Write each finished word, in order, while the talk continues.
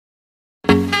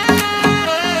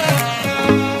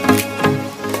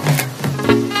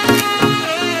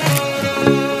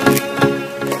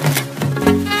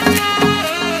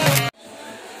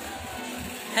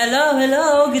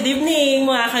Hello! Good evening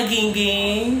mga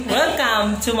kagingging!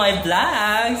 Welcome to my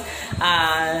vlog!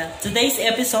 Today's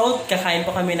episode, kakain po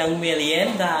kami ng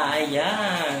merienda.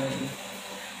 Ayan.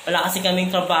 Wala kasi kaming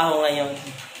trabaho ngayon.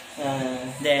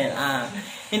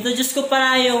 Introduce ko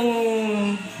para yung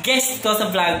guest ko sa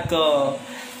vlog ko.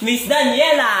 Miss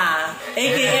Daniela!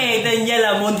 A.K.A.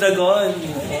 Daniela Mondragon.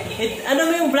 Ano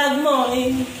mo yung vlog mo?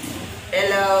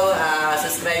 Hello!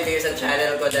 Subscribe kayo sa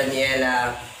channel ko,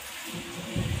 Daniela.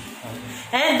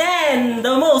 And then,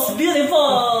 the most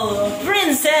beautiful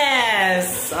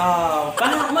princess!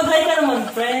 Mag-hi ka naman,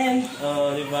 friend.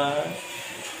 Diba?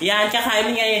 Yan,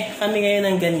 kakain kami ngayon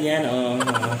ng ganyan.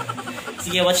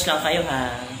 Sige, watch lang kayo,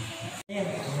 ha?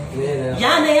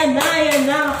 Yan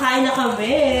na. Kakain na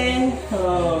kami.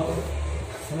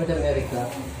 Sa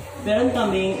America? Meron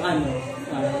kaming,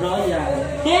 royal.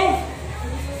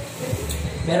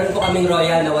 Meron po kaming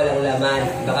royal na walang laman.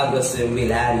 Baka gusto yung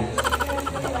bilan.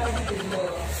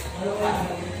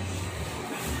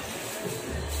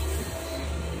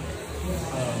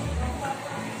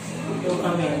 Ito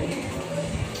kami.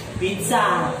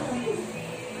 Pizza.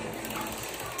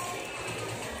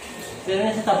 Pero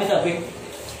na sa tabi-tabi.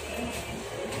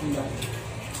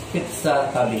 Pizza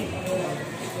tabi.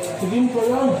 Sabihin ko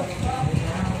lang.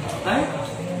 Ay?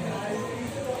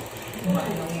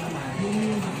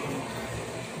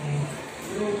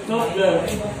 Not good.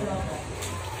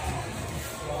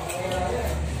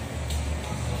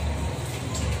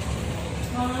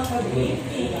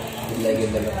 Lagi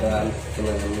na nakaraan.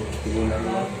 Tingnan mo. Tingnan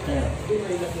mo.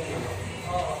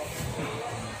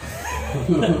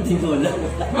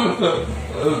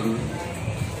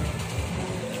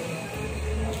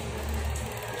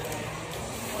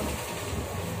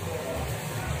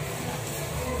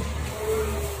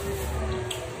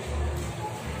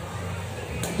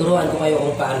 Turuan ko kayo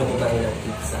kung paano kumain ng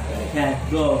pizza. Yan,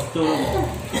 go. Turo mo.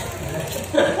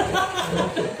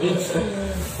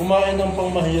 Kumain ng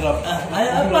pang mahirap.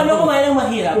 Paano kumain ng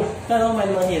mahirap? Paano kumain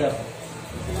ng mahirap?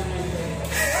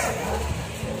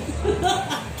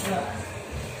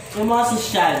 Yung mga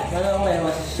sosyal. Paano kumain ng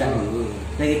mga sosyal?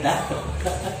 Nakita?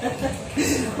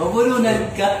 Mabulunan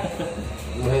ka.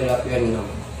 Mahirap yan, no?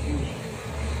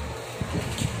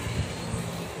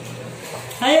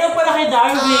 Ayaw pala kay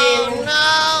Darwin. Oh, no!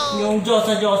 Yung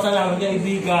Diyosa lang,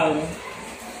 kaibigan.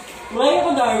 Ayaw ko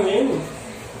Darwin.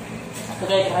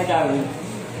 Kaya kay Darwin.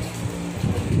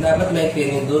 Dapat may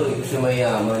tinidor kasi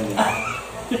mayaman.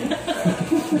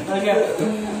 Okay.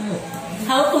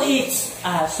 How to eat?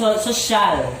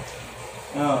 Social.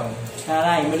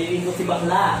 Taray, maliligo si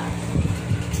bakla.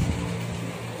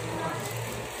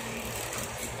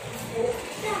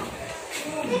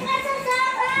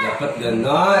 Dapat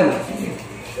ganon.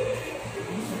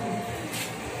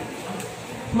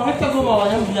 Bakit ka gumawa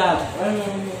ng vlog?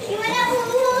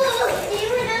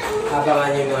 Abangan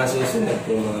niyo yung mga susunod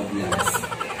kong mga vlogs.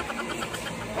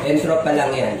 Intro pa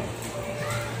lang yan.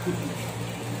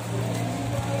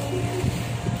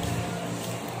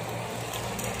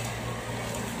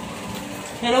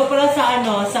 Hello pala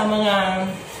sa mga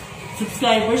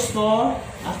subscribers ko.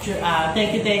 Actually,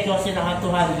 thank you kasi naka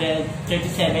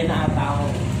 237 na ata ako.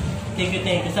 Thank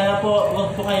you. Sana po,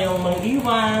 huwag po kayong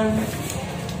mag-iwan.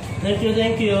 Thank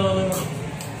you.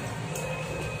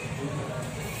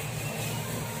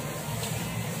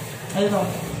 Ano ito?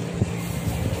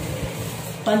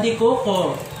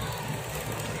 Pandikoko.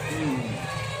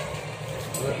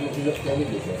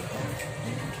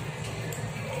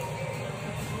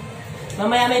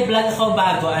 Mamaya may vlog ako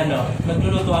bago,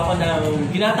 magluluto ako ng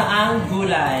ginataang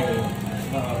gulay.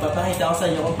 Papakita ko sa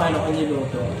inyo kung paano ko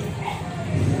niluto.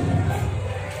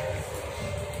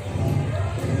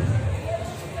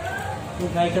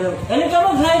 Mag-hi ka naman!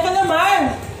 Mag-hi ka naman!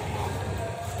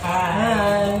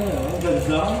 Hi!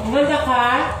 Ganda? Ganda ka?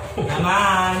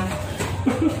 Naman!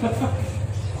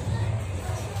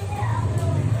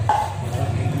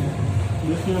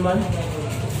 Gusto naman?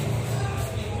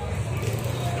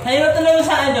 Tayo talaga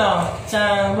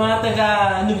sa mga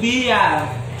taga-Nubia.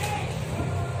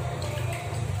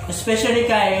 Especially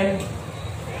kay...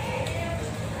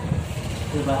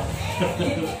 Diba?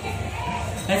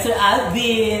 Kay Sir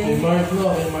Alvin. Kay Mark.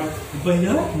 Ba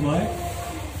yun? Mark?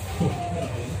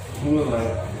 Ano ba?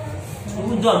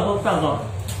 Doon, punta ko.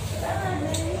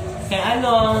 Kay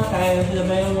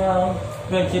diba yung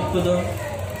friendship ko doon?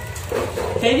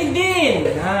 Kay din!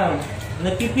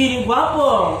 Nagpipiling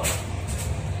gwapo.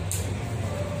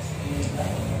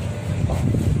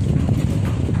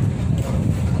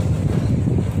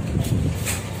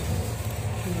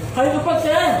 Kayo ka pa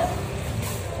siya!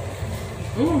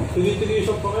 Tigil-tigil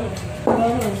pa kayo.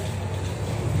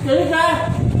 Dali ka!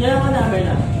 Kailangan namin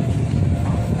na.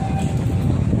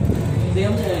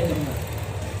 Bigyan mo sa ito na.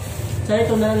 Sana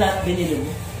ito na lahat binili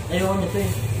mo. Ayoko nito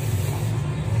eh.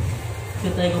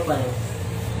 Try ko pa rin.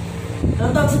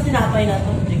 Ano tawag sa tinapay na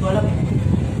to? Hindi ko alam eh.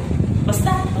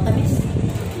 Basta, matamis.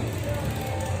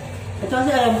 Ito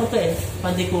kasi alam ko to eh.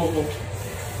 Pandikoko.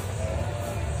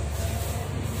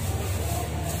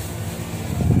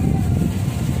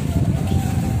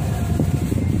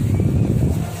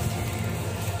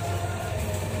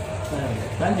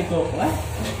 Pandikoko ah.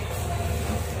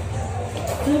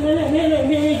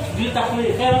 May greet ako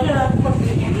eh. Kaya kaya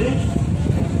mag-English.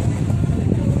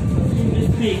 English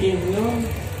speaking yun.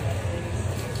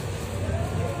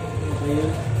 Okay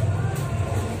yun.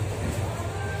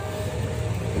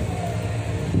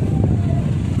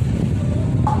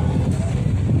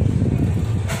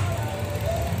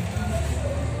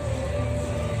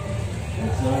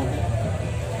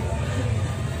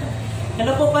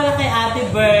 Hello po pala kay Ate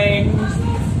Bern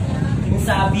yung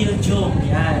sa Belgium.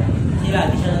 Yan.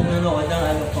 Lagi siya nanonood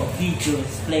ng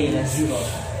videos, playlist ko.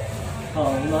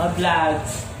 Yung mga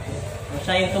vlogs.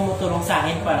 Siya yung tumutulong sa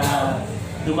akin para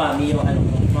dumami yung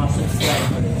mga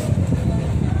subscribers.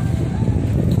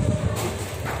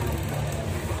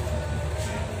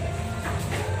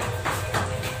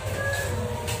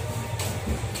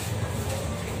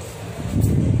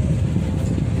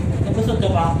 Nagusot ka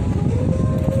ba?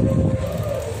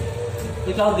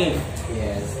 Ikaw, game?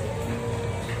 Yes.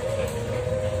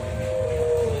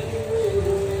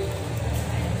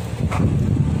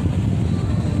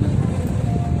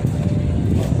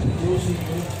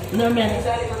 Norman.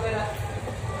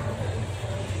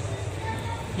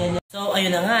 So,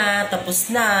 ayun na nga.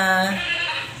 Tapos na.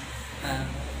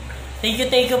 Thank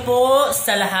you po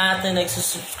sa lahat na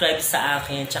nagsusubscribe sa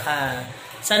akin. Tsaka,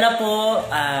 sana po,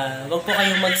 wag po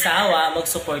kayong magsawa,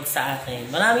 mag-support sa akin.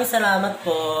 Maraming salamat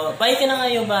po. Bye ka na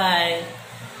kayo. Bye.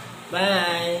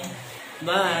 Bye.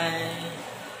 Bye.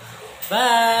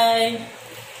 Bye.